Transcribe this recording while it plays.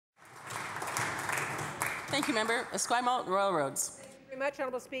Thank you, Member. Esquimalt-Royal Roads. Thank you very much,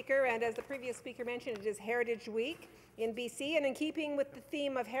 Honourable Speaker. And as the previous speaker mentioned, it is Heritage Week in BC, and in keeping with the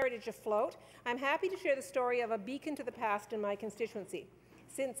theme of Heritage Afloat, I'm happy to share the story of a beacon to the past in my constituency.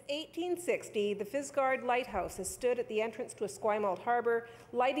 Since 1860, the Fisgard Lighthouse has stood at the entrance to Esquimalt Harbour,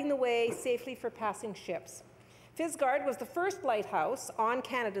 lighting the way safely for passing ships. Fisgard was the first lighthouse on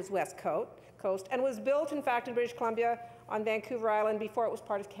Canada's west coast and was built, in fact, in British Columbia on Vancouver Island before it was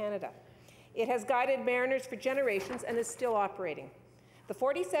part of Canada. It has guided mariners for generations and is still operating. The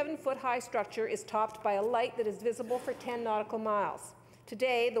 47-foot-high structure is topped by a light that is visible for 10 nautical miles.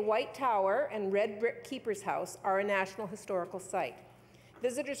 Today, the White Tower and red brick Keeper's House are a National Historical Site.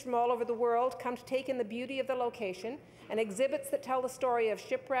 Visitors from all over the world come to take in the beauty of the location and exhibits that tell the story of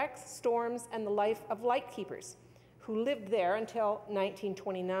shipwrecks, storms, and the life of lightkeepers who lived there until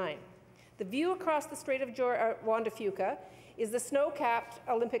 1929. The view across the Strait of Juan de Fuca is the snow-capped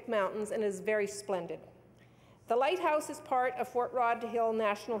Olympic Mountains and is very splendid. The lighthouse is part of Fort Rodhill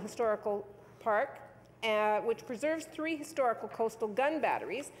National Historical Park, which preserves 3 historical coastal gun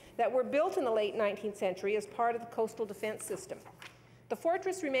batteries that were built in the late 19th century as part of the coastal defense system. The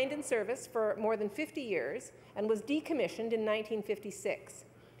fortress remained in service for more than 50 years and was decommissioned in 1956.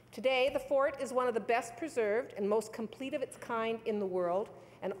 Today, the fort is one of the best preserved and most complete of its kind in the world,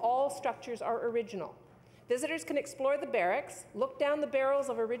 and all structures are original. Visitors can explore the barracks, look down the barrels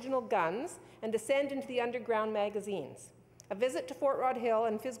of original guns, and descend into the underground magazines. A visit to Fort Rodhill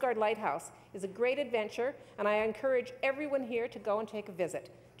and Fisgard Lighthouse is a great adventure, and I encourage everyone here to go and take a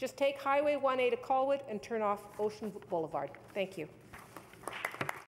visit. Just take Highway 1A to Colwood and turn off Ocean Boulevard. Thank you.